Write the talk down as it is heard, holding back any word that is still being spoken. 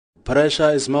Pressure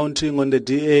is mounting on the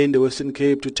DA in the Western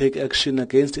Cape to take action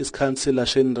against its councillor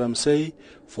Shane Ramsey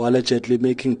for allegedly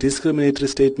making discriminatory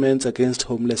statements against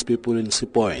homeless people in Sea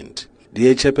Point.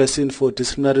 DA chairperson for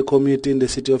disciplinary committee in the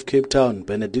city of Cape Town,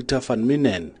 Benedicta van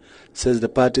Minen, says the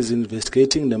party is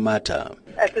investigating the matter.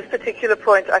 At this particular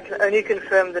point, I can only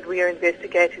confirm that we are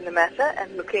investigating the matter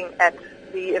and looking at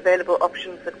the available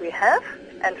options that we have,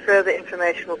 and further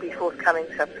information will be forthcoming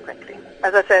subsequently.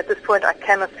 As I say, at this point, I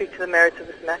cannot speak to the merits of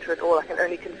this matter at all. I can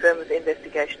only confirm that the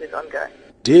investigation is ongoing.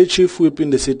 DA Chief Whip in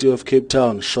the city of Cape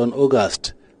Town, Sean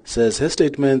August, says her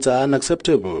statements are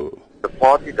unacceptable. The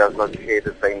party does not share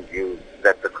the same views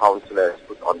that the councillor has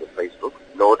put on the Facebook,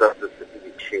 nor does the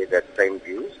city share that same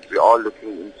views. We are looking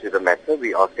into the matter.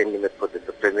 We are sending it for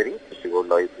disciplinary. We will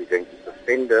know if we're going to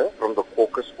suspend her from the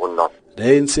caucus or not. The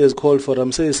ANC has called for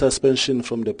Ramsey's suspension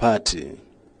from the party.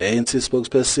 ANC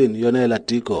spokesperson Yonela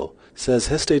Diko says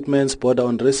her statements border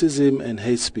on racism and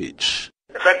hate speech.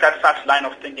 The fact that such line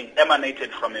of thinking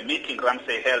emanated from a meeting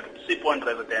Ramsey held with Sea Point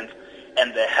residents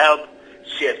and the help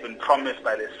she has been promised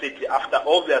by the city after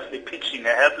obviously pitching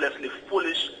a helplessly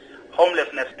foolish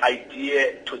homelessness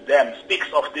idea to them speaks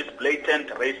of this blatant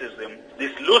racism,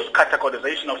 this loose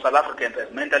categorization of South Africans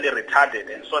as mentally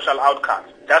retarded and social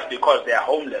outcasts just because they are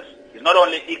homeless is not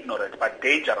only ignorant but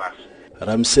dangerous.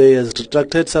 Ramsey has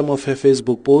retracted some of her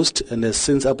Facebook posts and has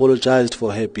since apologized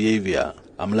for her behavior.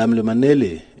 I'm Lamle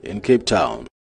Maneli in Cape Town.